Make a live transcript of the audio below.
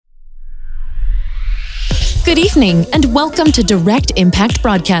Good evening, and welcome to Direct Impact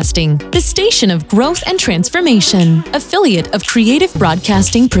Broadcasting, the station of growth and transformation. Affiliate of Creative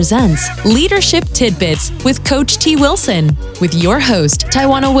Broadcasting presents Leadership Tidbits with Coach T. Wilson, with your host,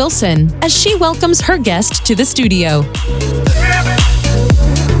 Taiwana Wilson, as she welcomes her guest to the studio.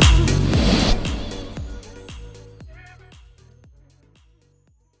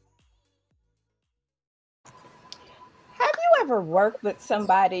 Ever worked with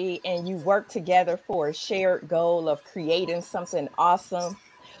somebody and you work together for a shared goal of creating something awesome?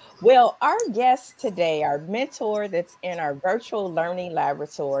 Well, our guest today, our mentor that's in our virtual learning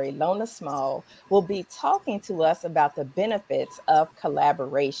laboratory, Lona Small, will be talking to us about the benefits of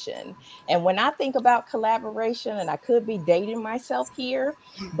collaboration. And when I think about collaboration, and I could be dating myself here,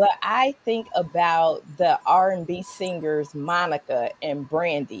 but I think about the R&B singers Monica and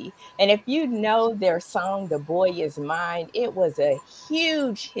Brandy. And if you know their song, The Boy Is Mine, it was a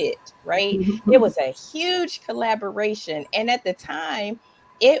huge hit, right? It was a huge collaboration. And at the time,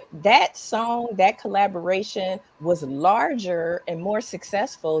 that song, that collaboration was larger and more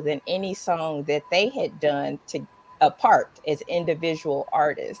successful than any song that they had done apart as individual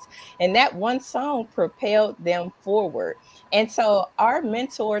artists. And that one song propelled them forward. And so our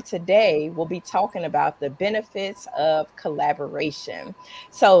mentor today will be talking about the benefits of collaboration.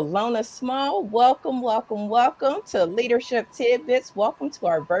 So Lona Small, welcome to Leadership Tidbits. Welcome to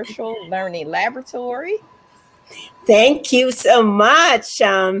our virtual learning laboratory. Thank you so much,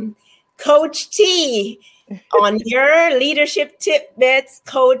 Coach T, on your Leadership Tidbits,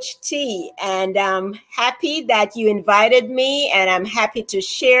 Coach T. And I'm happy that you invited me, and I'm happy to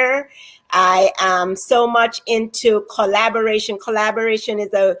share. I am so much into collaboration. Collaboration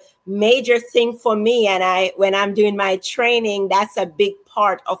is a major thing for me, and when I'm doing my training, that's a big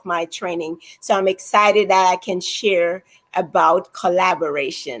part of my training. So I'm excited that I can share about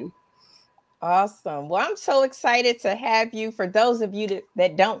collaboration. Awesome. Well, I'm so excited to have you. For those of you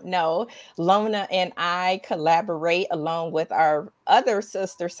that don't know, Lona and I collaborate along with our other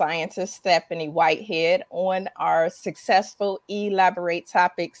sister scientist, Stephanie Whitehead, on our successful Elaborate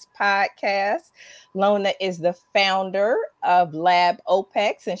Topics podcast. Lona is the founder of Lab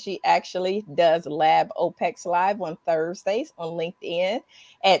OPEX, and she actually does Lab OPEX Live on Thursdays on LinkedIn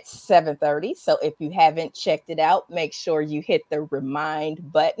at 7:30. So if you haven't checked it out, make sure you hit the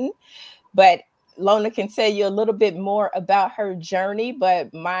remind button. But Lona can tell you a little bit more about her journey.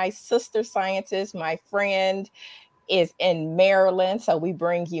 But my sister scientist, my friend, is in Maryland. So we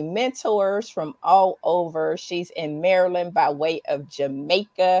bring you mentors from all over. She's in Maryland by way of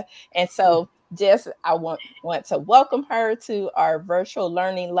Jamaica. And so I want to welcome her to our virtual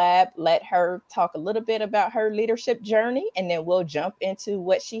learning lab. Let her talk a little bit about her leadership journey, and then we'll jump into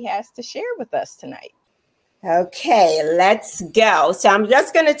what she has to share with us tonight. Okay, let's go. So I'm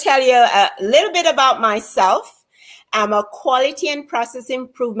just going to tell you a little bit about myself. I'm a quality and process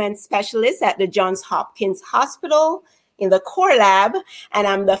improvement specialist at the Johns Hopkins Hospital in the core lab, and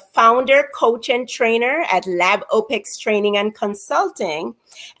I'm the founder, coach, and trainer at Lab OPEX Training and Consulting.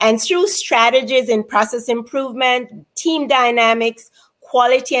 And through strategies in process improvement, team dynamics,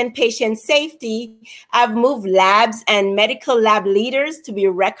 quality and patient safety, I've moved labs and medical lab leaders to be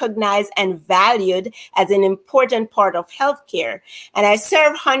recognized and valued as an important part of healthcare. And I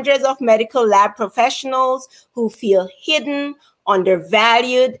serve hundreds of medical lab professionals who feel hidden,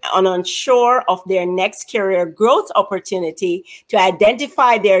 undervalued, and unsure of their next career growth opportunity to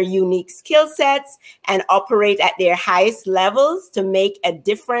identify their unique skill sets and operate at their highest levels to make a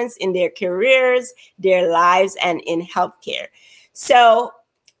difference in their careers, their lives, and in healthcare. So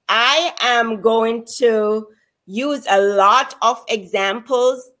I am going to use a lot of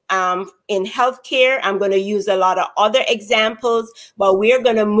examples in healthcare. I'm going to use a lot of other examples, but we're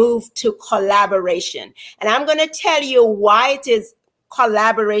going to move to collaboration. And I'm going to tell you why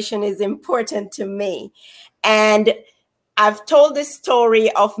collaboration is important to me. And I've told this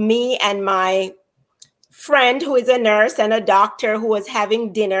story of me and my friend who is a nurse and a doctor who was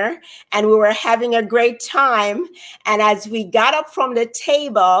having dinner, and we were having a great time. And as we got up from the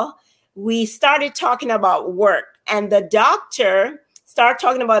table, we started talking about work, and the doctor started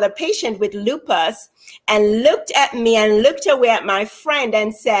talking about a patient with lupus and looked at me and looked away at my friend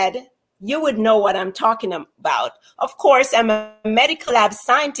and said, "You would know what I'm talking about." Of course, I'm a medical lab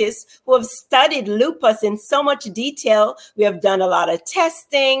scientist who have studied lupus in so much detail. We have done a lot of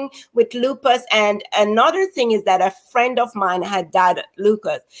testing with lupus. And another thing is that a friend of mine had died of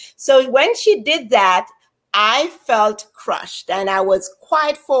lupus. So when she did that, I felt crushed, and I was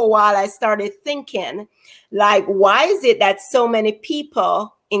quiet for a while. I started thinking, like, why is it that so many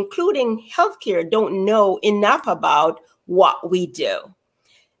people, including healthcare, don't know enough about what we do?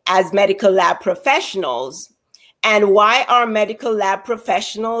 As medical lab professionals, And why are medical lab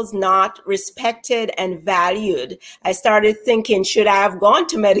professionals not respected and valued? I started thinking, should I have gone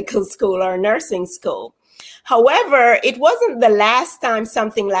to medical school or nursing school? However, it wasn't the last time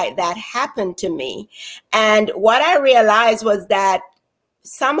something like that happened to me. And what I realized was that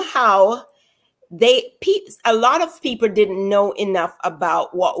somehow a lot of people didn't know enough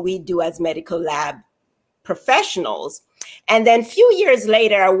about what we do as medical lab professionals. And then a few years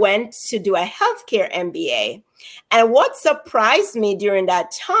later, I went to do a healthcare MBA. And what surprised me during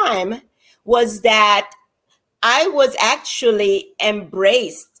that time was that I was actually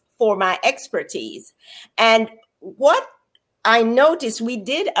embraced for my expertise. And what I noticed, we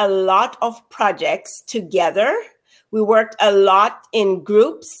did a lot of projects together. We worked a lot in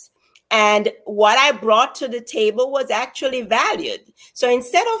groups. And what I brought to the table was actually valued. So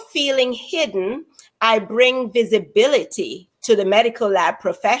instead of feeling hidden, I bring visibility to the medical lab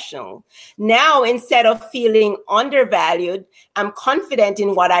professional. Now, instead of feeling undervalued, I'm confident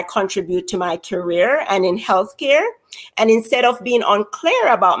in what I contribute to my career and in healthcare. And instead of being unclear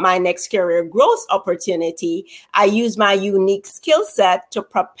about my next career growth opportunity, I use my unique skill set to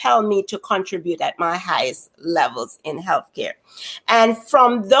propel me to contribute at my highest levels in healthcare. And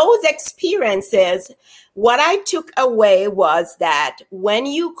from those experiences, what I took away was that when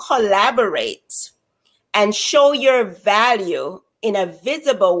you collaborate and show your value in a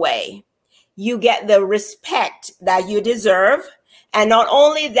visible way, you get the respect that you deserve. And not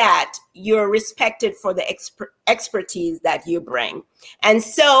only that, you're respected for the expertise that you bring. And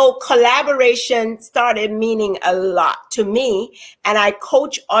so collaboration started meaning a lot to me. And I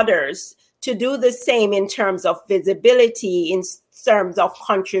coach others to do the same in terms of visibility, in terms of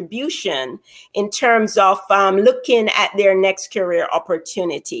contribution, in terms of looking at their next career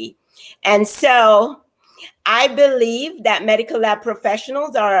opportunity. And so I believe that medical lab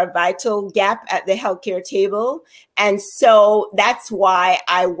professionals are a vital gap at the healthcare table. And so that's why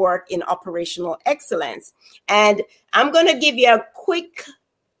I work in operational excellence. And I'm going to give you a quick,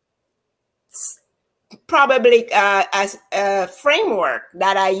 probably a framework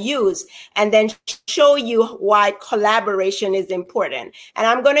that I use, and then show you why collaboration is important. And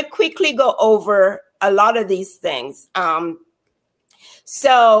I'm going to quickly go over a lot of these things.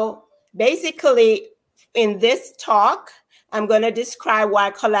 So basically, in this talk, I'm going to describe why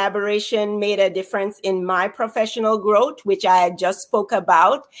collaboration made a difference in my professional growth, which I just spoke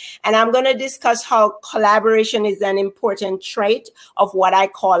about. And I'm going to discuss how collaboration is an important trait of what I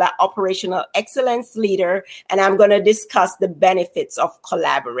call an operational excellence leader. And I'm going to discuss the benefits of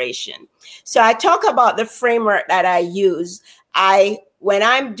collaboration. So I talk about the framework that I use. When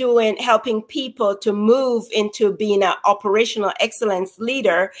I'm helping people to move into being an operational excellence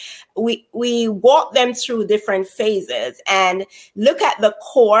leader, we walk them through different phases and look at the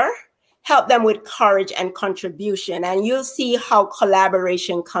core, help them with courage and contribution. And you'll see how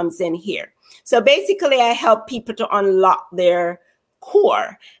collaboration comes in here. So basically, I help people to unlock their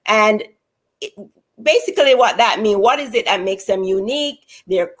core. And basically what that means, what is it that makes them unique,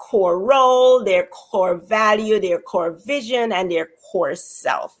 their core role, their core value, their core vision, and their core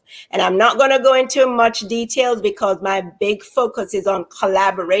self. And I'm not going to go into much details because my big focus is on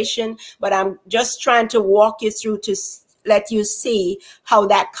collaboration, but I'm just trying to walk you through to let you see how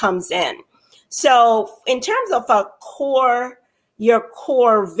that comes in. So in terms of your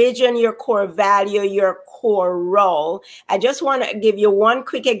core vision, your core value, your core role, I just want to give you one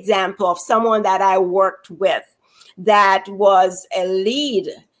quick example of someone that I worked with that was a lead.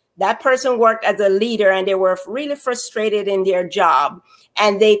 That person worked as a leader and they were really frustrated in their job.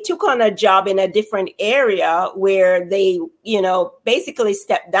 And they took on a job in a different area where they, basically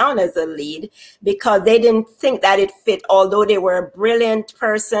stepped down as a lead because they didn't think that it fit. Although they were a brilliant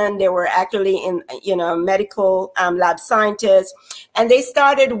person, they were actually in, medical lab scientists, and they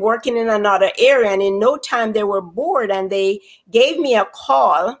started working in another area. And in no time they were bored and they gave me a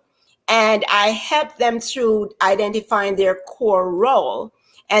call and I helped them through identifying their core role.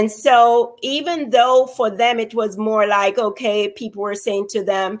 And so even though for them it was more like, okay, people were saying to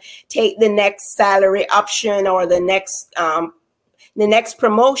them, take the next salary option or the next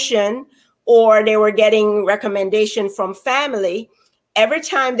promotion, or they were getting recommendation from family, every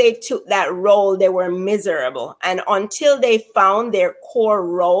time they took that role, they were miserable. And until they found their core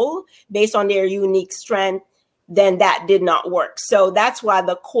role based on their unique strength, then that did not work. So that's why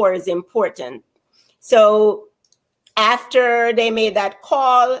the core is important. So after they made that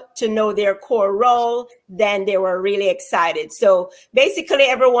call to know their core role, then they were really excited. So basically,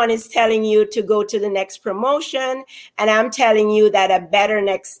 everyone is telling you to go to the next promotion. And I'm telling you that a better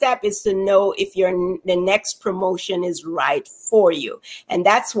next step is to know if the next promotion is right for you. And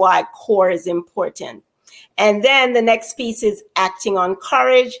that's why core is important. And then the next piece is acting on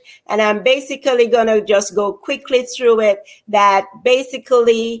courage. And I'm basically going to just go quickly through it, that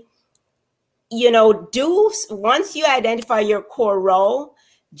basically, once you identify your core role,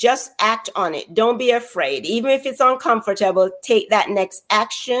 just act on it. Don't be afraid. Even if it's uncomfortable, take that next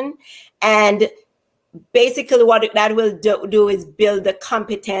action. And basically what that will do is build the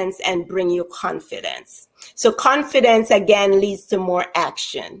competence and bring you confidence. So confidence, again, leads to more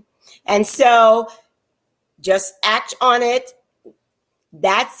action. And so just act on it.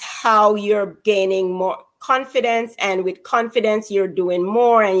 That's how you're gaining more confidence. And with confidence, you're doing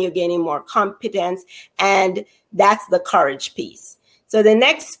more and you're gaining more competence. And that's the courage piece. So the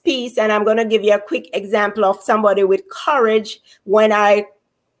next piece, and I'm going to give you a quick example of somebody with courage. When I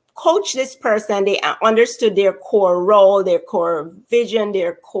coach this person, they understood their core role, their core vision,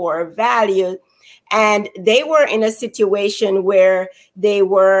 their core value. And they were in a situation where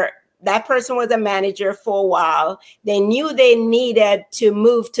that person was a manager for a while. They knew they needed to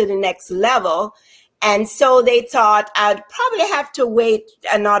move to the next level. And so they thought, I'd probably have to wait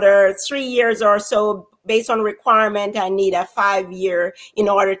another 3 years or so. Based on requirement, I need a 5-year in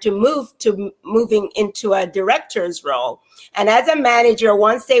order to moving into a director's role. And as a manager,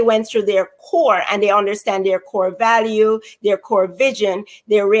 once they went through their core and they understand their core value, their core vision,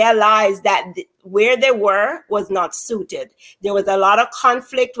 they realized that where they were was not suited. There was a lot of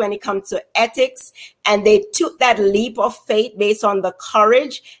conflict when it comes to ethics, and they took that leap of faith based on the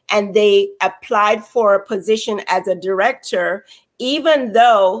courage, and they applied for a position as a director, even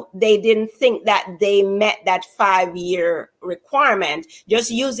though they didn't think that they met that 5-year requirement. Just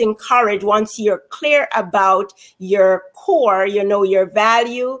using courage, once you're clear about your core, your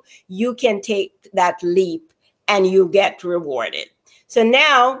value, you can take that leap and you get rewarded. So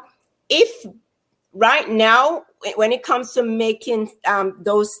now, right now, when it comes to making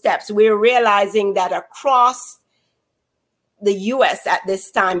those steps, we're realizing that across the US at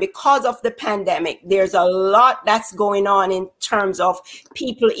this time, because of the pandemic, there's a lot that's going on in terms of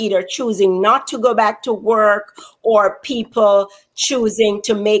people either choosing not to go back to work or people choosing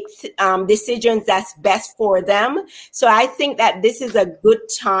to make decisions that's best for them. So I think that this is a good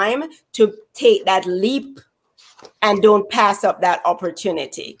time to take that leap and don't pass up that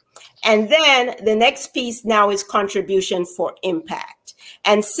opportunity. And then the next piece now is contribution for impact.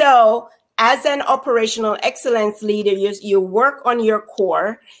 And so as an operational excellence leader, you work on your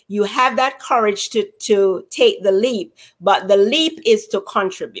core, you have that courage to take the leap, but the leap is to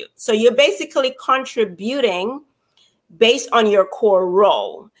contribute. So you're basically contributing based on your core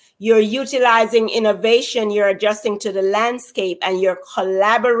role. You're utilizing innovation, you're adjusting to the landscape, and you're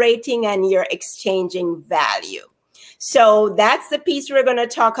collaborating and you're exchanging value. So that's the piece we're going to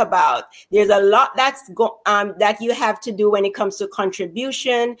talk about. There's a lot that you have to do when it comes to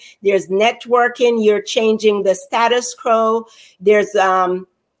contribution. There's networking. You're changing the status quo. There's,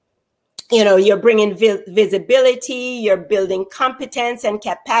 you're bringing visibility. You're building competence and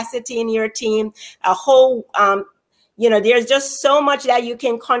capacity in your team. A whole, there's just so much that you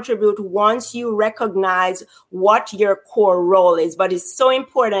can contribute once you recognize what your core role is. But it's so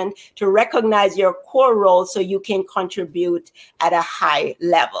important to recognize your core role so you can contribute at a high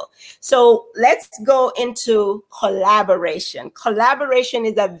level. So let's go into collaboration. Collaboration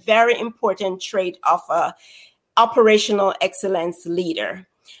is a very important trait of an operational excellence leader.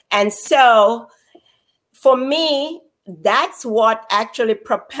 And so for me, that's what actually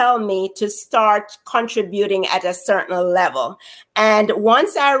propelled me to start contributing at a certain level. And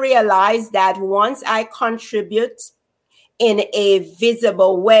once I realized that once I contribute in a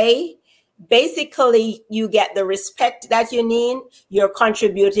visible way, basically you get the respect that you need, you're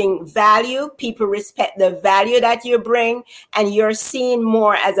contributing value, people respect the value that you bring, and you're seen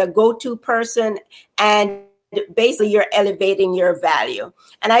more as a go-to person, and basically you're elevating your value.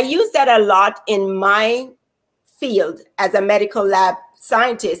 And I use that a lot in my field as a medical lab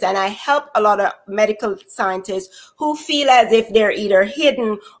scientist, and I help a lot of medical scientists who feel as if they're either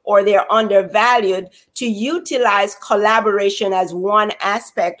hidden or they're undervalued to utilize collaboration as one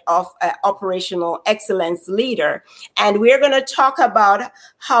aspect of an operational excellence leader. And we're going to talk about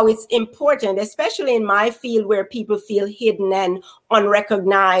how it's important, especially in my field where people feel hidden and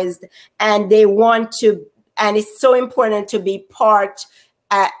unrecognized, and they want to, and it's so important to be part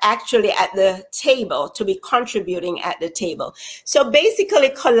actually at the table, to be contributing at the table. So basically,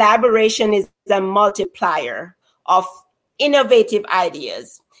 collaboration is a multiplier of innovative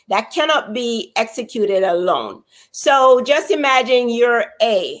ideas that cannot be executed alone. So just imagine you're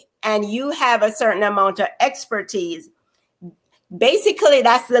A and you have a certain amount of expertise. Basically,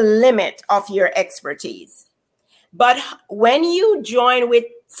 that's the limit of your expertise. But when you join with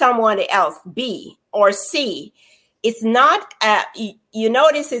someone else, B or C. It's not, you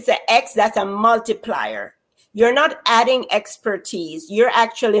notice it's an X, that's a multiplier. You're not adding expertise. You're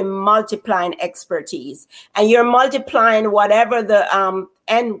actually multiplying expertise. And you're multiplying whatever the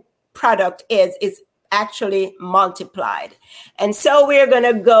end product is actually multiplied. And so we're going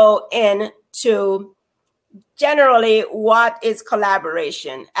to go into generally what is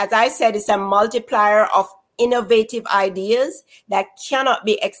collaboration. As I said, it's a multiplier of innovative ideas that cannot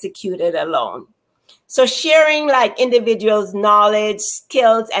be executed alone. So sharing like individuals' knowledge,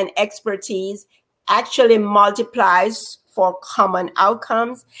 skills, and expertise actually multiplies for common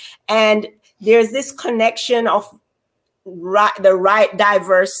outcomes. And there's this connection of the right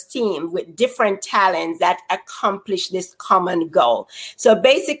diverse team with different talents that accomplish this common goal. So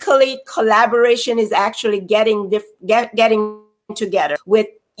basically, collaboration is actually getting together with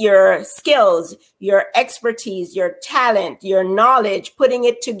your skills, your expertise, your talent, your knowledge, putting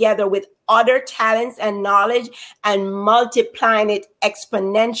it together with other talents and knowledge and multiplying it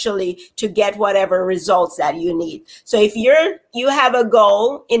exponentially to get whatever results that you need. So if you have a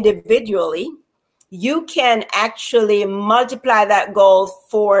goal individually, you can actually multiply that goal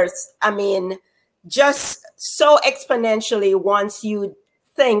for, just so exponentially once you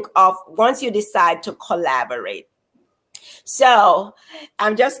decide to collaborate. So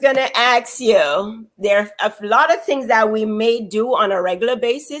I'm just going to ask you, there are a lot of things that we may do on a regular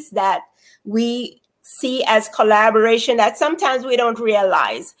basis that we see as collaboration that sometimes we don't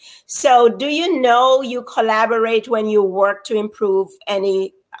realize. So do you know you collaborate when you work to improve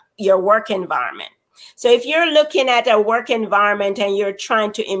your work environment? So if you're looking at a work environment and you're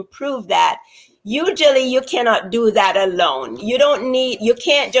trying to improve that, usually you cannot do that alone. You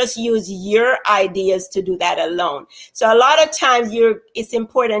can't just use your ideas to do that alone. So a lot of times it's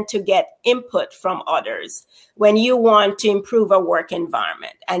important to get input from others when you want to improve a work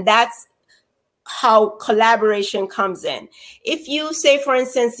environment. And that's how collaboration comes in. If you say, for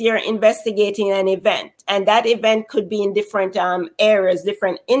instance, you're investigating an event, and that event could be in different areas,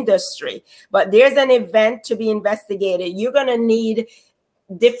 different industry, but there's an event to be investigated, you're going to need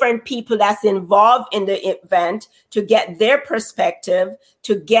different people that's involved in the event to get their perspective,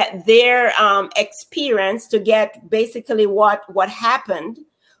 to get their experience, to get basically what happened,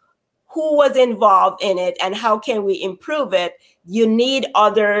 who was involved in it, and how can we improve it. You need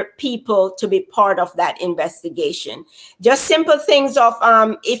other people to be part of that investigation. Just simple things of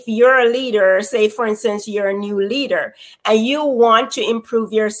if you're a leader, say, for instance, you're a new leader and you want to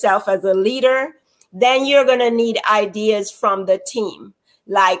improve yourself as a leader, then you're going to need ideas from the team.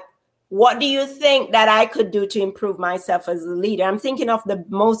 Like, what do you think that I could do to improve myself as a leader? I'm thinking of the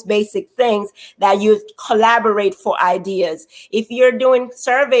most basic things that you collaborate for ideas. If you're doing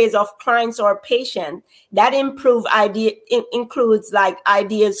surveys of clients or patients, that includes like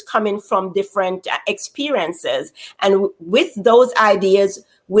ideas coming from different experiences. And with those ideas,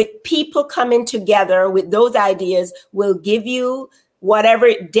 with people coming together with those ideas, will give you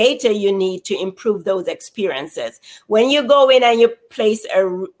whatever data you need to improve those experiences. When you go in and you place a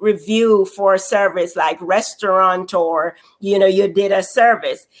review for a service like restaurant, or, you did a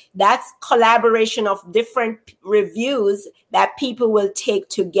service, that's collaboration of different reviews that people will take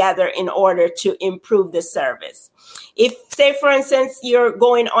together in order to improve the service. If, say, for instance, you're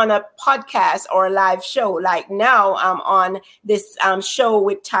going on a podcast or a live show, like now I'm on this show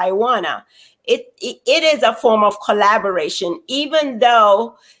with Taiwana, it is a form of collaboration, even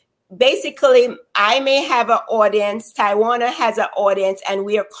though basically I may have an audience, Taiwana has an audience, and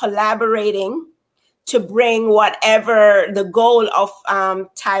we are collaborating to bring whatever the goal of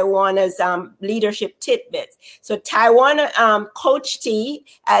Taiwana's leadership tidbits. So Taiwana, Coach T,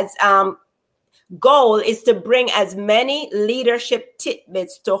 as goal is to bring as many leadership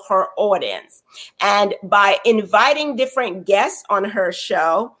tidbits to her audience. And by inviting different guests on her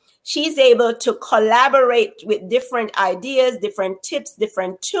show, she's able to collaborate with different ideas, different tips,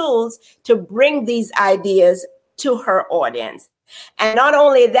 different tools to bring these ideas to her audience. And not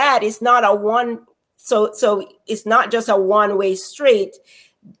only that, it's not so it's not just a one-way street.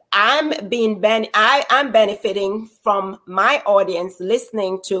 I'm benefiting from my audience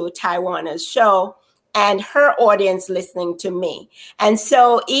listening to Taiwana's show and her audience listening to me. And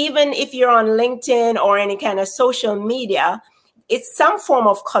so even if you're on LinkedIn or any kind of social media, it's some form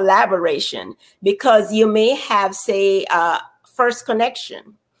of collaboration, because you may have, say, first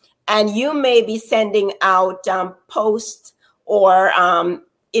connection, and you may be sending out posts or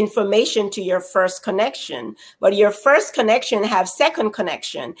information to your first connection, but your first connection have second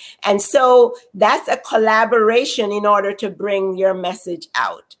connection. And so that's a collaboration in order to bring your message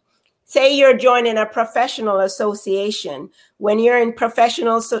out. Say you're joining a professional association. When you're in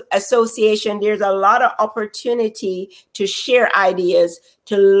professional association, there's a lot of opportunity to share ideas,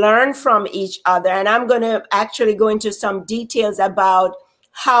 to learn from each other. And I'm going to actually go into some details about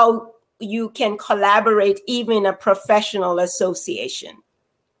how you can collaborate even in a professional association.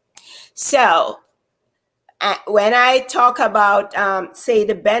 So when I talk about, say,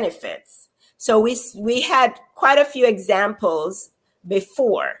 the benefits, so we had quite a few examples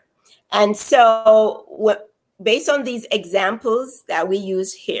before. And so based on these examples that we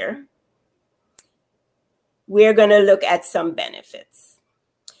use here, we're going to look at some benefits.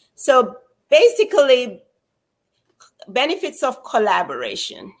 So basically, benefits of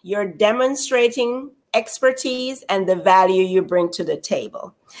collaboration. You're demonstrating expertise and the value you bring to the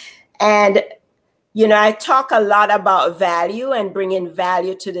table. And, you know, I talk a lot about value and bringing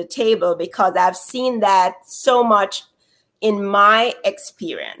value to the table because I've seen that so much in my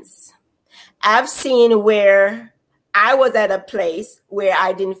experience. I've seen where I was at a place where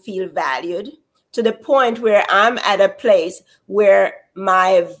I didn't feel valued, to the point where I'm at a place where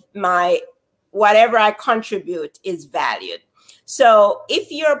my whatever I contribute is valued. So if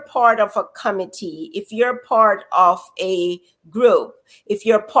you're part of a committee, if you're part of a group, if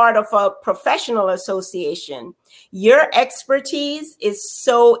you're part of a professional association, your expertise is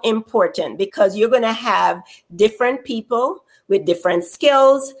so important because you're going to have different people with different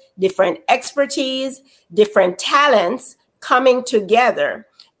skills, different expertise, different talents coming together,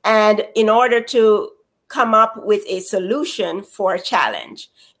 and in order to come up with a solution for a challenge.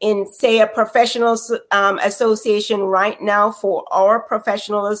 In, say, a professional association right now, for our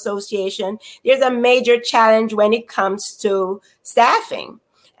professional association, there's a major challenge when it comes to staffing.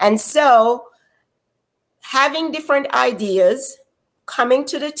 And so having different ideas, coming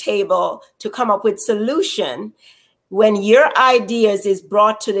to the table to come up with solution, when your ideas is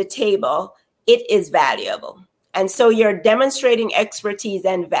brought to the table, it is valuable. And so you're demonstrating expertise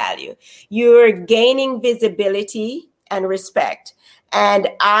and value. You're gaining visibility and respect. And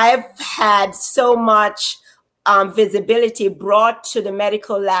I've had so much visibility brought to the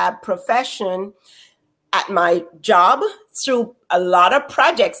medical lab profession at my job through a lot of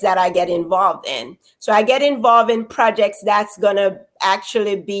projects that I get involved in. So I get involved in projects that's going to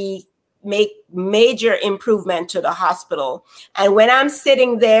actually make major improvement to the hospital. And when I'm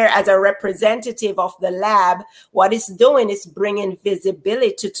sitting there as a representative of the lab, what it's doing is bringing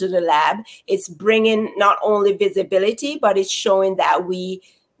visibility to the lab. It's bringing not only visibility, but it's showing that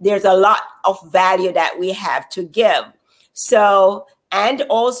there's a lot of value that we have to give. So, and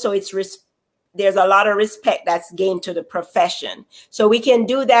also there's a lot of respect that's gained to the profession. So we can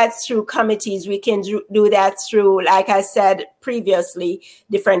do that through committees. We can do that through, like I said previously,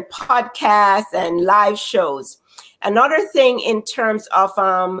 different podcasts and live shows. Another thing in terms of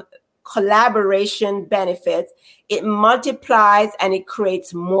collaboration benefits, it multiplies and it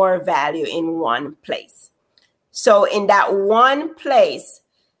creates more value in one place. So in that one place,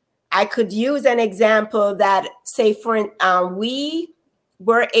 I could use an example that, say, we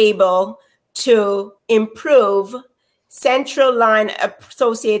were able to improve central line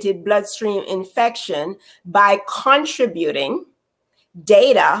associated bloodstream infection by contributing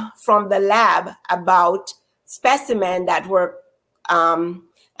data from the lab about specimens that were, and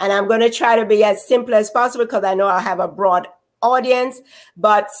I'm going to try to be as simple as possible because I know I have a broad audience,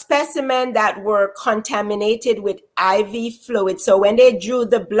 but specimens that were contaminated with IV fluid. So when they drew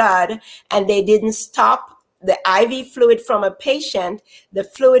the blood and they didn't stop the IV fluid from a patient, the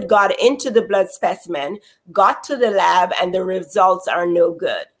fluid got into the blood specimen, got to the lab, and the results are no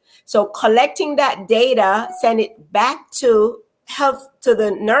good. So collecting that data, send it back to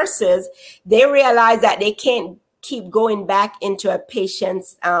the nurses, they realize that they can't keep going back into a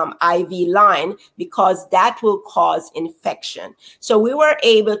patient's IV line because that will cause infection. So we were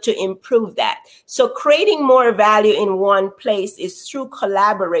able to improve that. So creating more value in one place is through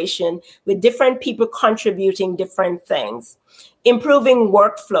collaboration with different people contributing different things. Improving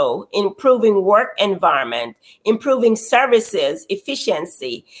workflow, improving work environment, improving services,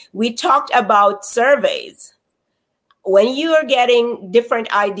 efficiency. We talked about surveys. When you are getting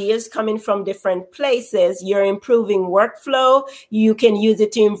different ideas coming from different places, you're improving workflow. You can use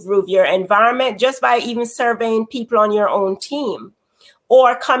it to improve your environment just by even surveying people on your own team,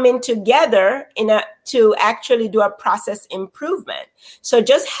 or coming together to actually do a process improvement. So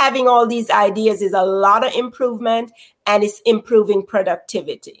just having all these ideas is a lot of improvement, and it's improving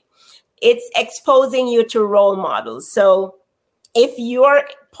productivity. It's exposing you to role models. So if you're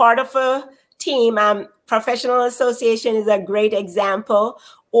part of a team, professional association is a great example.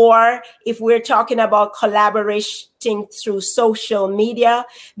 Or if we're talking about collaborating through social media,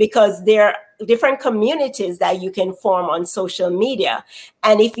 because there are different communities that you can form on social media.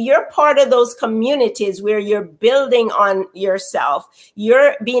 And if you're part of those communities where you're building on yourself,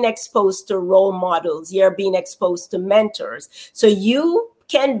 you're being exposed to role models, you're being exposed to mentors. So you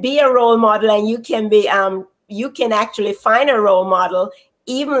can be a role model, and you can actually find a role model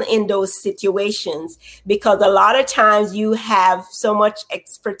even in those situations, because a lot of times you have so much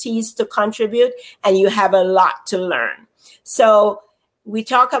expertise to contribute and you have a lot to learn. So we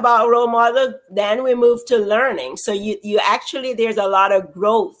talk about role model, then we move to learning. So you actually, there's a lot of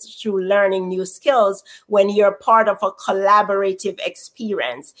growth through learning new skills when you're part of a collaborative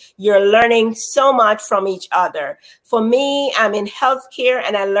experience. You're learning so much from each other. For me, I'm in healthcare,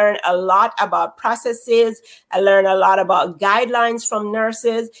 and I learn a lot about processes. I learn a lot about guidelines from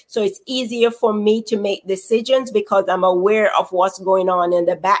nurses. So it's easier for me to make decisions because I'm aware of what's going on in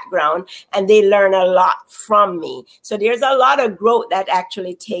the background, and they learn a lot from me. So there's a lot of growth that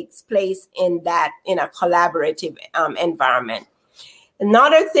actually takes place in a collaborative environment.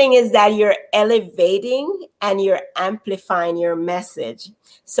 Another thing is that you're elevating and you're amplifying your message.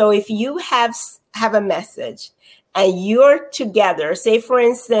 So if you have a message and you're together, say for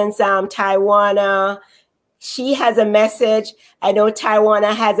instance, Tawana, she has a message. I know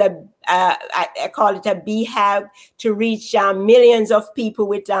Tawana has I call it a BHAG, to reach millions of people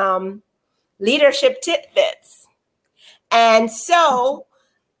with leadership tidbits. And so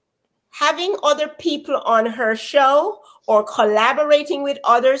having other people on her show or collaborating with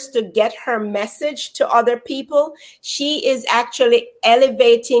others to get her message to other people, she is actually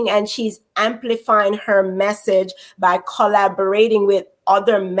elevating and she's amplifying her message by collaborating with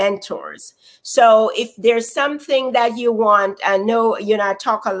other mentors. So if there's something that you want, I know, I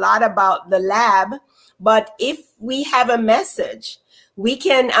talk a lot about the lab, but if we have a message, we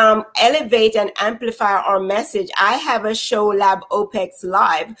can elevate and amplify our message. I have a show, Lab OPEX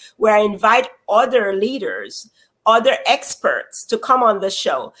Live, where I invite other leaders, other experts to come on the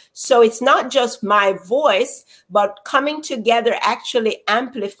show. So it's not just my voice, but coming together actually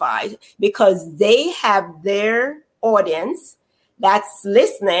amplifies, because they have their audience that's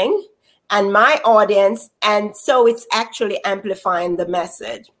listening and my audience. And so it's actually amplifying the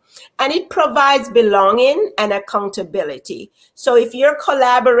message. And it provides belonging and accountability. So if you're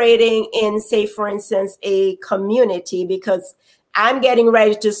collaborating in, say, for instance, a community, because I'm getting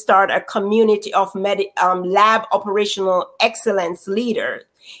ready to start a community of lab operational excellence leaders.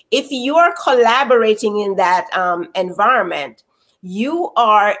 If you are collaborating in that environment,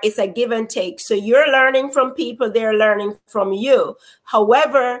 it's a give and take. So you're learning from people, they're learning from you.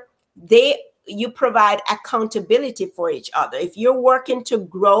 However, you provide accountability for each other. If you're working to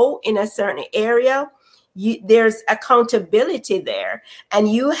grow in a certain area, there's accountability there, and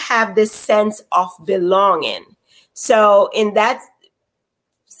you have this sense of belonging. So in that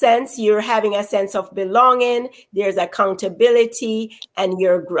sense, you're having a sense of belonging, there's accountability, and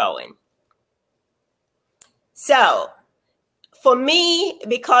you're growing. So for me,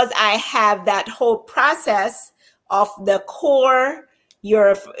 because I have that whole process of the core,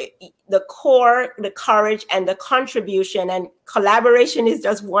 the courage, and the contribution, and collaboration is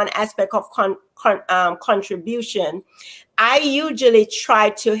just one aspect of contribution. I usually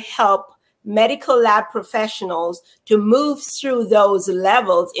try to help medical lab professionals to move through those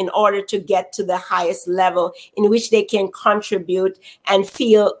levels in order to get to the highest level in which they can contribute and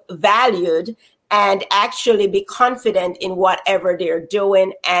feel valued and actually be confident in whatever they're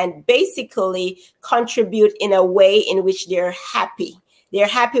doing, and basically contribute in a way in which they're happy. They're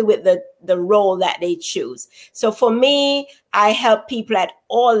happy with the role that they choose. So for me, I help people at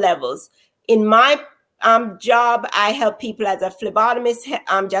all levels. In my job, I help people as a phlebotomist.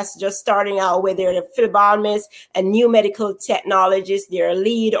 I'm just starting out, where they're a phlebotomist, a new medical technologist, they're a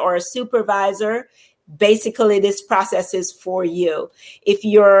lead or a supervisor. Basically, this process is for you. If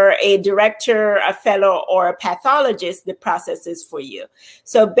you're a director, a fellow, or a pathologist, the process is for you.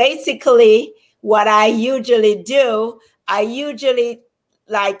 So basically, what I usually do,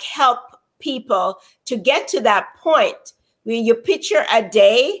 help people to get to that point where you picture a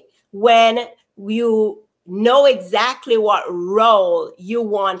day when you know exactly what role you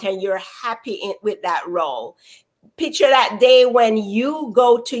want and you're happy with that role. Picture that day when you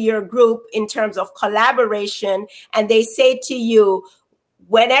go to your group in terms of collaboration and they say to you,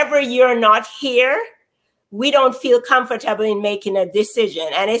 whenever you're not here, we don't feel comfortable in making a decision.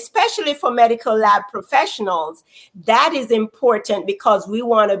 And especially for medical lab professionals, that is important, because we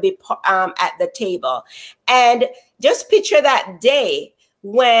want to be at the table. And just picture that day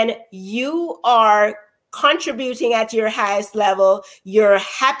when you are contributing at your highest level, you're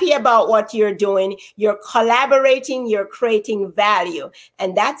happy about what you're doing, you're collaborating, you're creating value.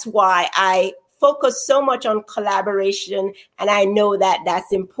 And that's why I focus so much on collaboration. And I know that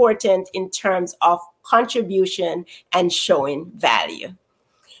that's important in terms of contribution and showing value.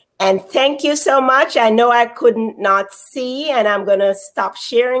 And thank you so much. I know I couldn't not see, and I'm going to stop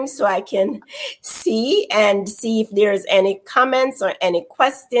sharing so I can see and see if there's any comments or any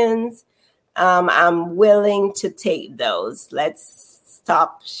questions. I'm willing to take those. Let's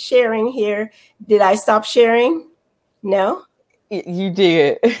stop sharing here. Did I stop sharing? No? You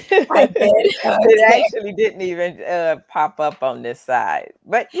did. I did. Okay. It actually didn't even pop up on this side,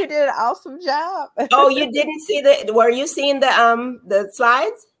 but you did an awesome job. Oh, you didn't see were you seeing the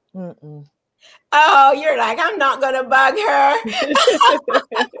slides? Mm-mm. Oh, you're like, I'm not going to bug her.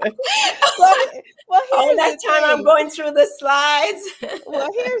 well, all that time I'm going through the slides. Well,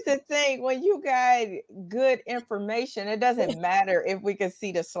 here's the thing. When you got good information, it doesn't matter if we can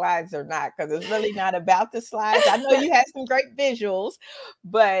see the slides or not, because it's really not about the slides. I know you had some great visuals,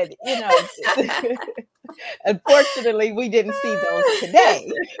 but, unfortunately, we didn't see those today.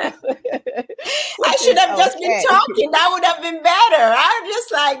 I should have just been talking. That would have been better. I'm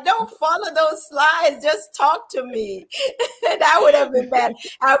just like, don't follow those slides. Just talk to me. That would have been better.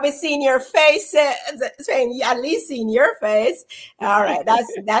 I'll be seeing your face, saying at least seeing your face. All right,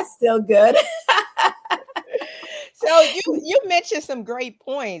 that's still good. So you mentioned some great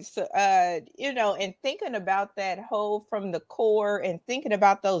points, and thinking about that whole from the core and thinking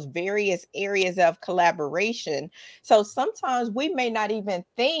about those various areas of collaboration. So sometimes we may not even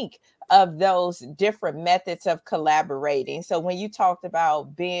think of those different methods of collaborating. So when you talked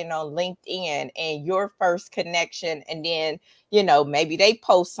about being on LinkedIn and your first connection, and then, maybe they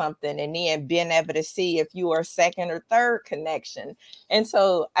post something and then being able to see if you are second or third connection. And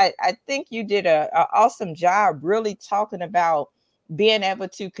so I think you did an awesome job really talking about being able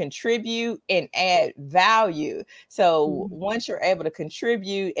to contribute and add value. So once you're able to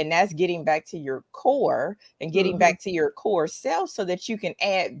contribute, and that's getting back to your core and getting back to your core self so that you can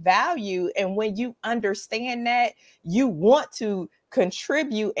add value. And when you understand that, you want to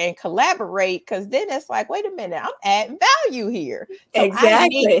contribute and collaborate, because then it's like, wait a minute, I'm adding value here. So exactly. I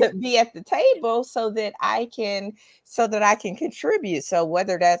need to be at the table so that I can contribute. So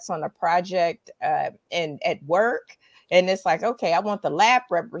whether that's on a project and at work, and it's like, okay, I want the lab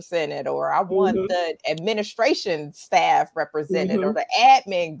represented, or I want the administration staff represented, or the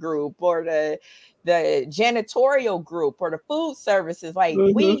admin group, or the janitorial group, or the food services. Like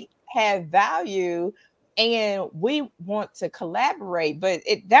we have value and we want to collaborate. But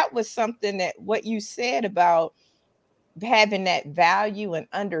that was something that what you said about having that value and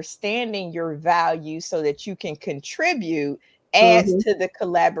understanding your value so that you can contribute adds to the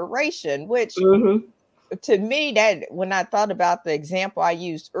collaboration, which to me, that when I thought about the example I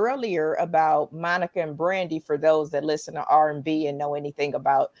used earlier about Monica and Brandy, for those that listen to R&B and know anything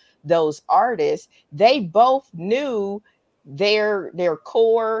about those artists, they both knew their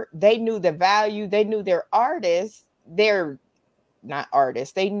core, they knew the value, they knew their artists, they're not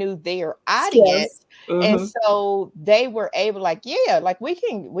artists, they knew their audience. And so they were able, like, yeah, like we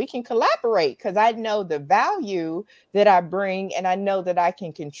can collaborate because I know the value that I bring, and I know that I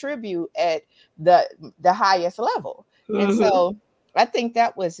can contribute at the highest level. And so I think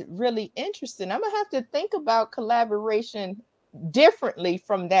that was really interesting. I'm gonna have to think about collaboration differently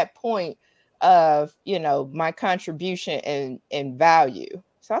from that point of, my contribution and value.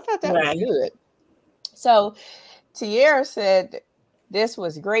 So I thought that was good. So Tiara said this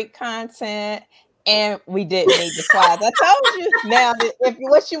was great content, and we didn't need the slides. I told you. Now, if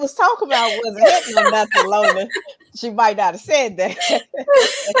what she was talking about wasn't hitting or nothing, Lona, she might not have said that.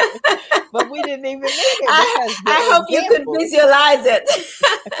 But we didn't even need it. I hope you could visualize it.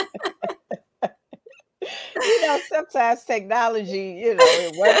 Sometimes technology,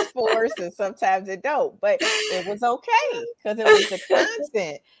 it works for us, and sometimes it don't. But it was okay because it was the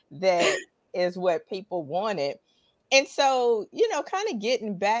content that is what people wanted. And so, kind of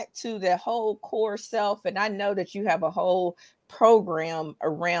getting back to the whole core self, and I know that you have a whole program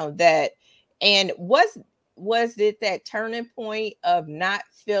around that. And was it that turning point of not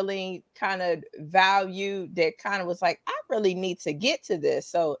feeling kind of valued that kind of was like, I really need to get to this?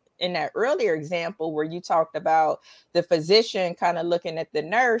 So in that earlier example where you talked about the physician kind of looking at the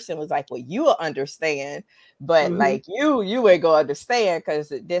nurse and was like, well, you will understand, but like you ain't gonna understand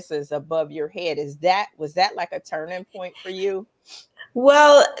because this is above your head. Was that like a turning point for you?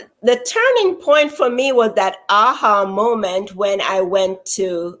 Well, the turning point for me was that aha moment when I went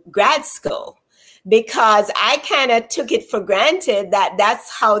to grad school. because I kind of took it for granted that that's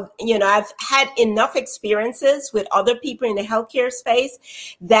how, I've had enough experiences with other people in the healthcare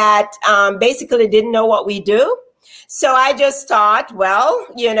space that basically didn't know what we do. So I just thought, well,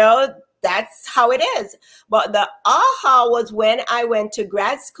 that's how it is. But the aha was when I went to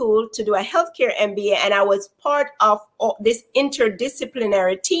grad school to do a healthcare MBA, and I was part of this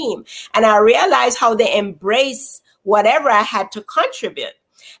interdisciplinary team. And I realized how they embrace whatever I had to contribute.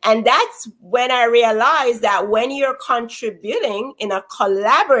 And that's when I realized that when you're contributing in a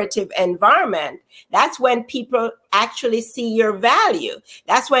collaborative environment, that's when people actually see your value.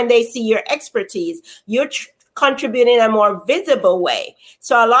 That's when they see your expertise. You're contributing in a more visible way.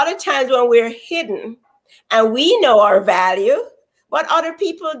 So a lot of times when we're hidden and we know our value, but other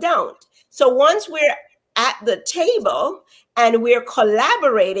people don't. So once we're at the table and we're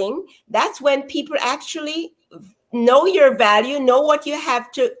collaborating, that's when people actually know your value, know what you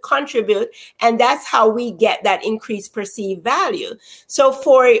have to contribute, and that's how we get that increased perceived value. So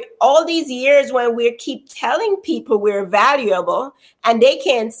for all these years when we keep telling people we're valuable and they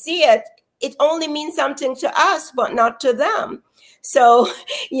can't see it, it only means something to us, but not to them. So,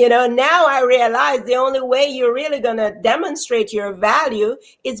 now I realize the only way you're really going to demonstrate your value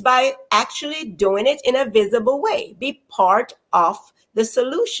is by actually doing it in a visible way. Be part of the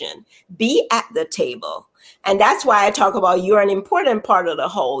solution. Be at the table. And that's why I talk about you're an important part of the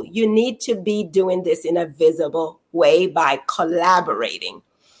whole. You need to be doing this in a visible way by collaborating.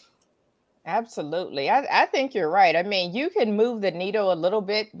 Absolutely. I think you're right. I mean, you can move the needle a little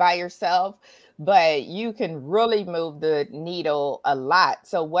bit by yourself, but you can really move the needle a lot.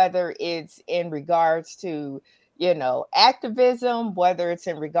 So whether it's in regards to, activism, whether it's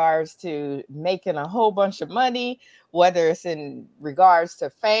in regards to making a whole bunch of money, whether it's in regards to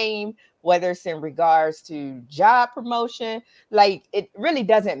fame, whether it's in regards to job promotion, like it really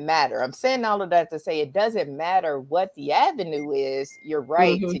doesn't matter. I'm saying all of that to say it doesn't matter what the avenue is. You're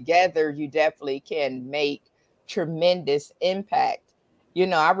right. Mm-hmm. Together, you definitely can make tremendous impact.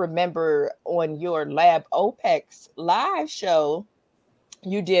 I remember on your Lab OPEX live show,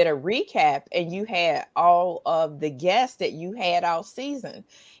 you did a recap and you had all of the guests that you had all season.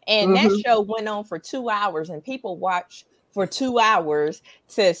 And mm-hmm. that show went on for 2 hours and people watched for 2 hours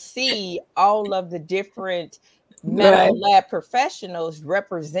to see all of the different medical lab professionals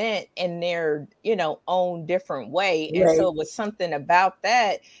represent in their, own different way. And so it was something about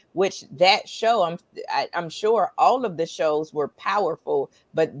that, which that show, I'm sure all of the shows were powerful,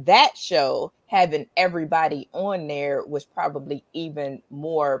 but that show having everybody on there was probably even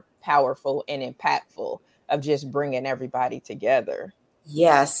more powerful and impactful of just bringing everybody together.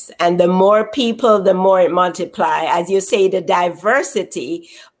 Yes. And the more people, the more it multiplies. As you say, the diversity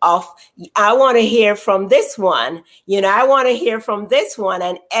of, I want to hear from this one, I want to hear from this one.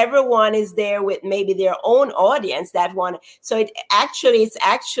 And everyone is there with maybe their own audience that one. So it's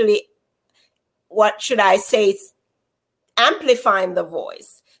actually, what should I say? It's amplifying the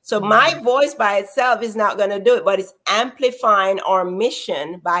voice. So my voice by itself is not going to do it, but it's amplifying our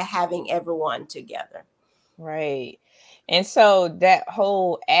mission by having everyone together. Right. And so that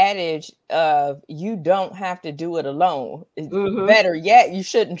whole adage of you don't have to do it alone. Mm-hmm. Better yet, you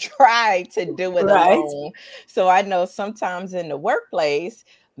shouldn't try to do it alone. So I know sometimes in the workplace,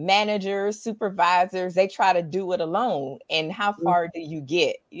 managers, supervisors, they try to do it alone. And how far do you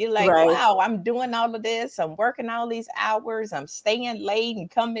get? You're like, wow, I'm doing all of this. I'm working all these hours. I'm staying late and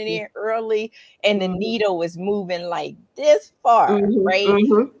coming in early. And the needle is moving like this far, right?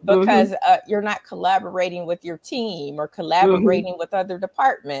 Because you're not collaborating with your team or collaborating with other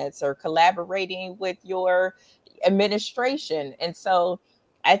departments or collaborating with your administration. And so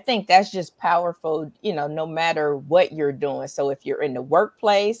I think that's just powerful, no matter what you're doing. So if you're in the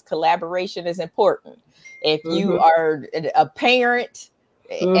workplace, collaboration is important. If you are a parent,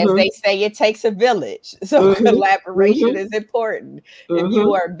 as they say, it takes a village. So collaboration is important. If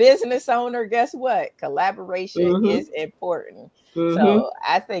you are a business owner, guess what? Collaboration is important. So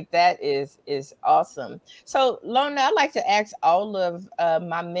I think that is awesome. So Lorna, I'd like to ask all of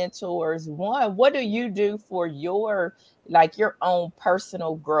my mentors, one, what do you do for your own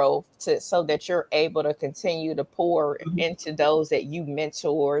personal growth so that you're able to continue to pour into those that you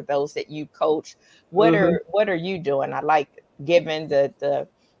mentor, those that you coach? What are you doing? I like giving the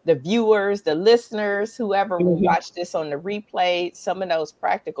viewers, the listeners, whoever will watch this on the replay, some of those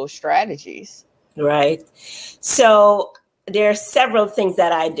practical strategies. Right. So there are several things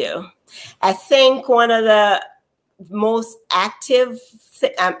that I do. I think one of the most active,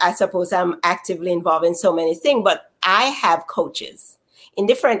 I suppose I'm actively involved in so many things, but I have coaches in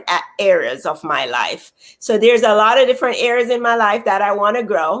different areas of my life. So there's a lot of different areas in my life that I want to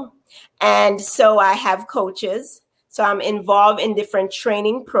grow. And so I have coaches. So I'm involved in different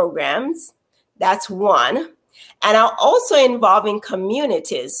training programs. That's one. And I'm also involved in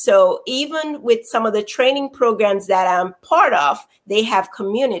communities. So even with some of the training programs that I'm part of, they have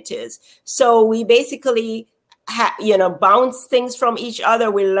communities. So we basically bounce things from each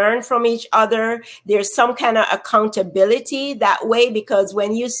other. We learn from each other. There's some kind of accountability that way, because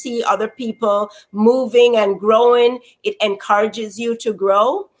when you see other people moving and growing, it encourages you to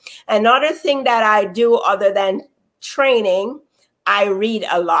grow. Another thing that I do other than training, I read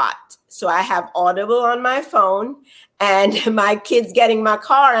a lot. So I have Audible on my phone, and my kids get in my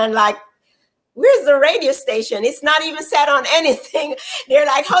car and like, where's the radio station? It's not even set on anything. They're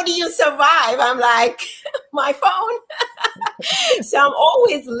like, how do you survive? I'm like, my phone. So I'm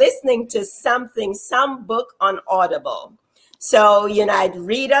always listening to something, some book on Audible. So, I'd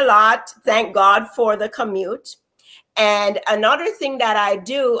read a lot. Thank God for the commute. And another thing that I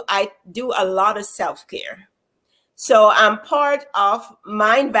do a lot of self-care. So I'm part of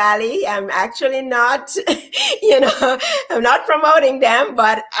Mind Valley. I'm actually not, I'm not promoting them,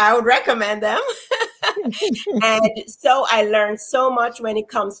 but I would recommend them. And so I learned so much when it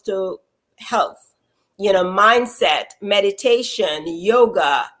comes to health, mindset, meditation,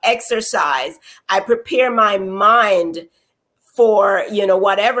 yoga, exercise. I prepare my mind for,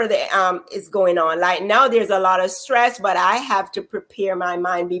 whatever is going on. Like now there's a lot of stress, but I have to prepare my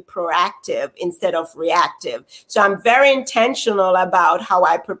mind, be proactive instead of reactive. So I'm very intentional about how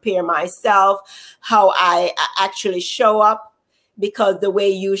I prepare myself, how I actually show up, because the way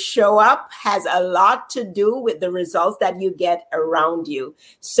you show up has a lot to do with the results that you get around you.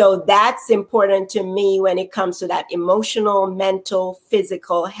 So that's important to me when it comes to that emotional, mental,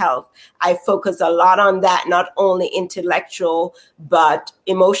 physical health. I focus a lot on that, not only intellectual, but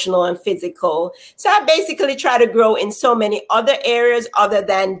emotional and physical. So I basically try to grow in so many other areas other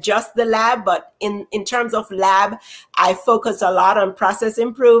than just the lab. But in terms of lab, I focus a lot on process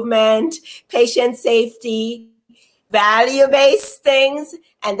improvement, patient safety, value-based things,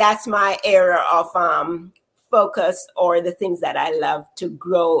 and that's my area of focus, or the things that I love to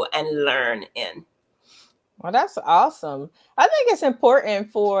grow and learn in. Well, that's awesome. I think it's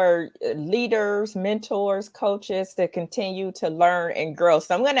important for leaders, mentors, coaches to continue to learn and grow.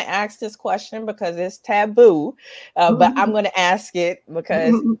 So I'm going to ask this question because it's taboo, but I'm going to ask it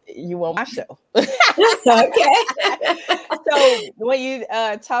because you want my show. Okay. So when you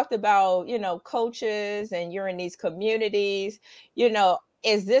talked about, coaches and you're in these communities,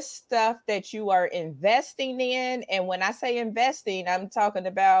 is this stuff that you are investing in? And when I say investing, I'm talking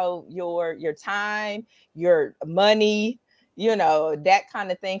about your time, your money, that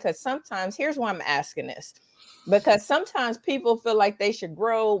kind of thing. Because sometimes, here's why I'm asking this, because sometimes people feel like they should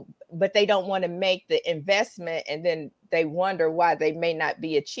grow, but they don't want to make the investment. And then they wonder why they may not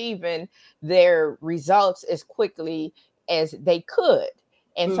be achieving their results as quickly as they could.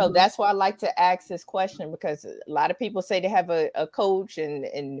 And so that's why I like to ask this question, because a lot of people say they have a coach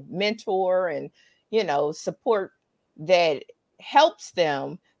and mentor and, support that helps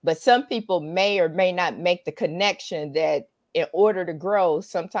them. But some people may or may not make the connection that in order to grow,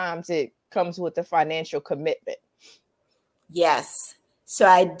 sometimes it comes with a financial commitment. Yes. So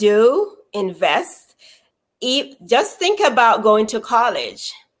I do invest. Just think about going to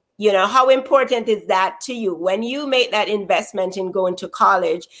college. How important is that to you? When you make that investment in going to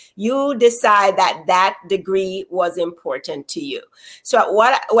college, you decide that degree was important to you. So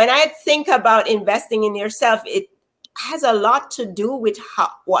when I think about investing in yourself, it has a lot to do with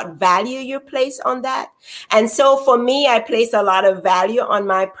what value you place on that. And so for me, I place a lot of value on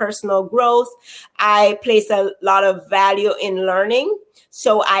my personal growth. I place a lot of value in learning.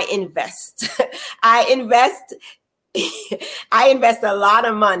 So I invest. I invest a lot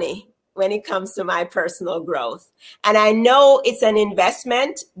of money when it comes to my personal growth. And I know it's an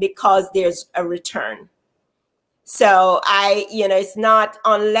investment because there's a return. So it's not,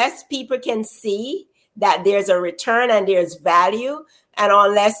 unless people can see that there's a return and there's value, and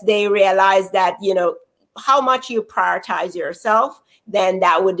unless they realize that, how much you prioritize yourself, then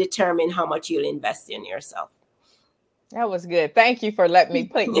that would determine how much you'll invest in yourself. That was good. Thank you for letting me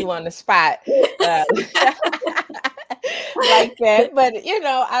put you on the spot. Like that. But,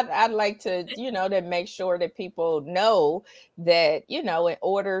 I'd like to, to make sure that people know that, in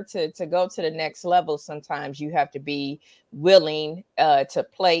order to go to the next level, sometimes you have to be willing to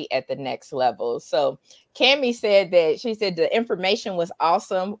play at the next level. So Cammie said that she said the information was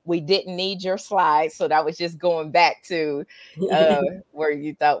awesome. We didn't need your slides. So that was just going back to where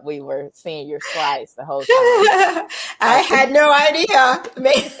you thought we were seeing your slides the whole time. I had no idea.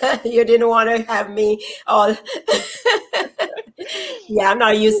 You didn't want to have me all. Yeah, I'm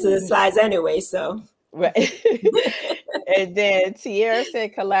not used to the slides anyway, so. Right. And then Tierra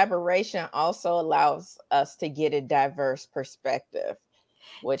said collaboration also allows us to get a diverse perspective,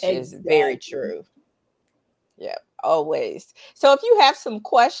 which is very true. Yeah, always. So if you have some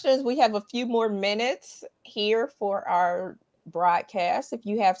questions, we have a few more minutes here for our broadcast. If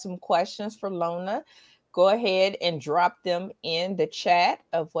you have some questions for Lona, go ahead and drop them in the chat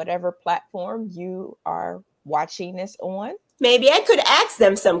of whatever platform you are watching this on. Maybe I could ask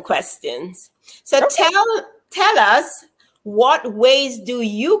them some questions. So okay. Tell us, what ways do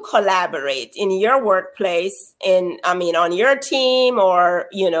you collaborate in your workplace, on your team, or,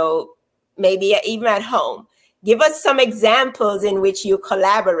 maybe even at home? Give us some examples in which you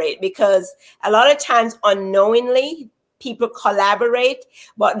collaborate, because a lot of times unknowingly people collaborate.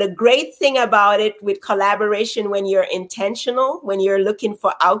 But the great thing about it with collaboration, when you're intentional, when you're looking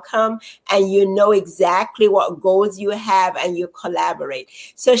for outcome and you know exactly what goals you have and you collaborate.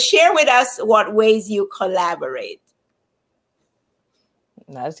 So share with us what ways you collaborate.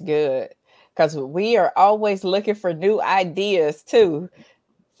 That's good, because we are always looking for new ideas too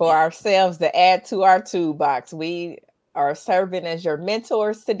for ourselves to add to our toolbox. We are serving as your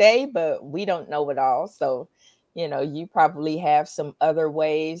mentors today, but we don't know it all. So, you probably have some other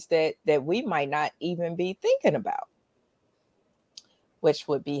ways that we might not even be thinking about, which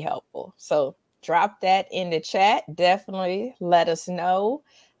would be helpful. So drop that in the chat. Definitely let us know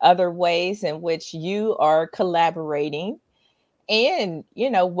other ways in which you are collaborating. And,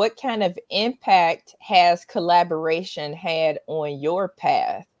 what kind of impact has collaboration had on your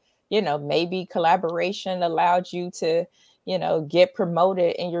path? Maybe collaboration allowed you to, get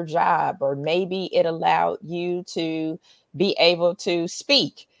promoted in your job, or maybe it allowed you to be able to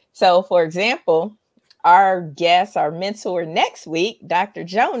speak. So, for example, our guest, our mentor next week, Dr.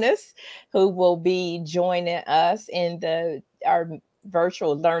 Jonas, who will be joining us in our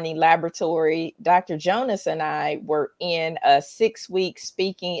virtual learning laboratory. Dr. Jonas and I were in a 6-week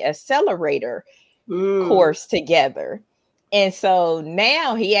speaking accelerator course together. And so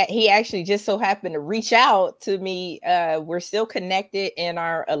now he actually just so happened to reach out to me. We're still connected in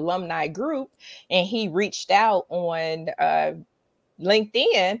our alumni group, and he reached out on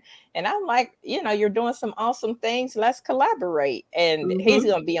LinkedIn, and I'm like, you're doing some awesome things. Let's collaborate. And he's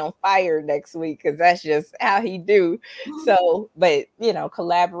going to be on fire next week, because that's just how he do. So, but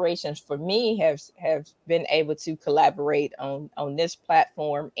collaborations for me have been able to collaborate on this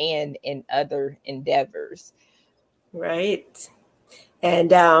platform and in other endeavors. Right.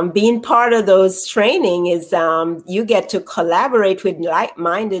 And being part of those training is you get to collaborate with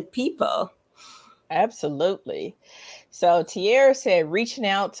like-minded people. Absolutely. So Tierra said, reaching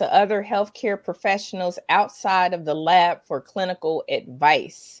out to other healthcare professionals outside of the lab for clinical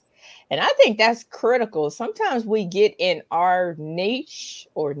advice. And I think that's critical. Sometimes we get in our niche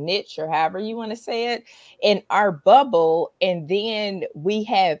or however you want to say it, in our bubble, and then we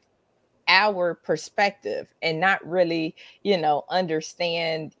have our perspective and not really,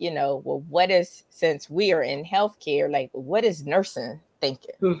 understand, what is, since we are in healthcare, like, what is nursing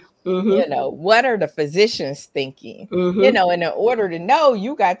thinking? What are the physicians thinking? And in order to know,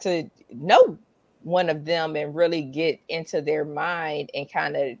 you got to know one of them and really get into their mind and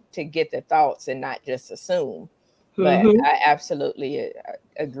kind of to get the thoughts and not just assume. But I absolutely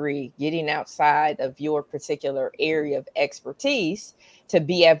agree. Getting outside of your particular area of expertise to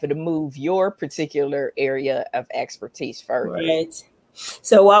be able to move your particular area of expertise further. Right.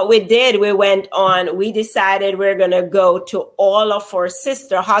 So what we did, we decided we're going to go to all of our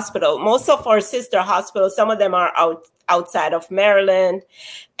sister hospitals. Most of our sister hospitals, some of them are outside of Maryland,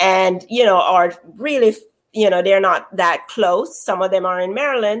 and, are really, they're not that close. Some of them are in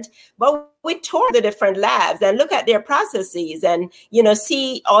Maryland, but we toured the different labs and look at their processes and,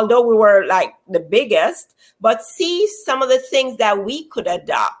 see, although we were like the biggest, but see some of the things that we could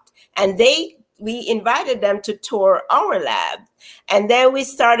adopt. And we invited them to tour our lab. And then we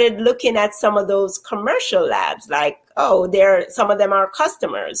started looking at some of those commercial labs, like, some of them are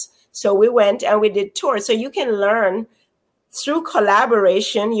customers. So we went and we did tours. So you can learn through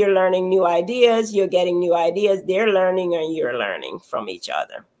collaboration. You're learning new ideas, you're getting new ideas, they're learning, and you're learning from each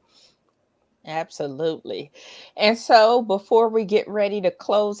other. Absolutely. And so before we get ready to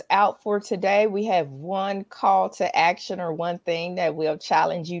close out for today, we have one call to action or one thing that we'll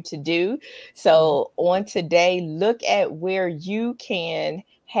challenge you to do. So on today, look at where you can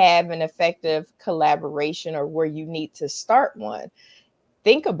have an effective collaboration or where you need to start one.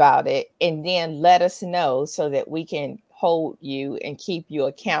 Think about it and then let us know so that we can hold you and keep you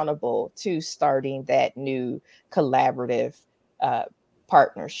accountable to starting that new collaborative uh,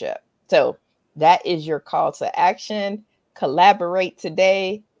 partnership. So that is your call to action. Collaborate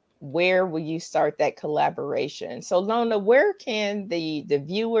today. Where will you start that collaboration? So Lona, where can the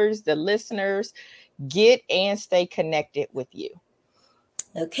viewers, the listeners get and stay connected with you?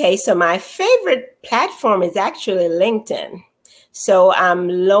 Okay, so my favorite platform is actually LinkedIn. So I'm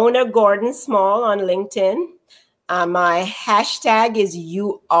Lona Gordon Small on LinkedIn. My hashtag is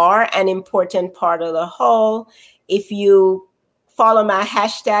 "You are an important part of the whole." If you follow my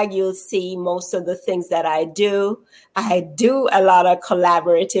hashtag, you'll see most of the things that I do. I do a lot of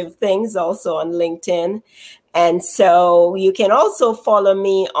collaborative things also on LinkedIn. And so you can also follow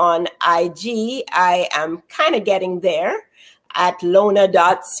me on IG. I am kind of getting there at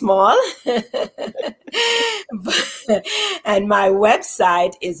lona.small. And my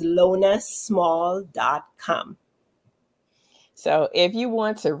website is lonasmall.com. So if you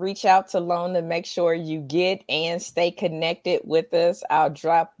want to reach out to Lona, make sure you get and stay connected with us. I'll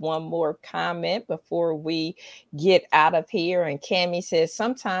drop one more comment before we get out of here. And Cammie says,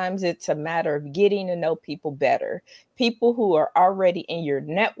 sometimes it's a matter of getting to know people better, people who are already in your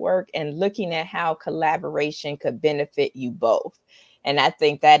network and looking at how collaboration could benefit you both. And I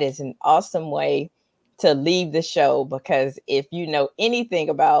think that is an awesome way to leave the show, because if you know anything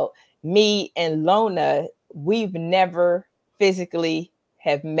about me and Lona, we've never physically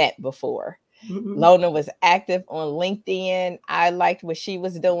have met before. Mm-hmm. Lona was active on LinkedIn. I liked what she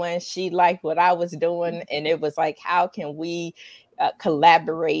was doing. She liked what I was doing. And it was like, how can we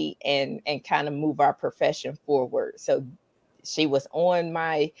collaborate and kind of move our profession forward? So she was on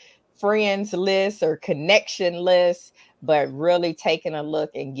my friends list or connection list, but really taking a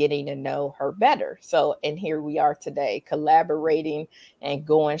look and getting to know her better. So, and here we are today, collaborating and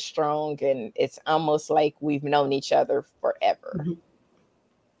going strong. And it's almost like we've known each other forever. Mm-hmm.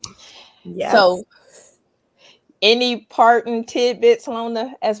 Yes. So, any parting tidbits,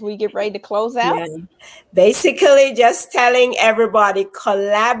 Lona, as we get ready to close out? Yeah. Basically, just telling everybody,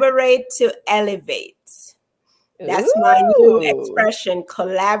 collaborate to elevate. That's my new expression,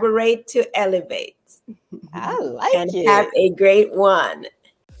 collaborate to elevate. I like and it. And have a great one.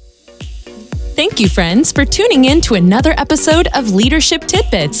 Thank you, friends, for tuning in to another episode of Leadership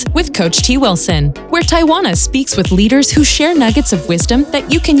Tidbits with Coach T. Wilson, where Taiwana speaks with leaders who share nuggets of wisdom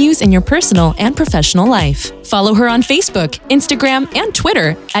that you can use in your personal and professional life. Follow her on Facebook, Instagram, and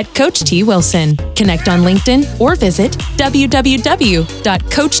Twitter at Coach T. Wilson. Connect on LinkedIn or visit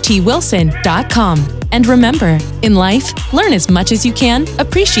www.coachtwilson.com. And remember, in life, learn as much as you can,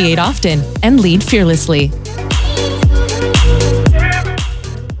 appreciate often, and lead fearlessly.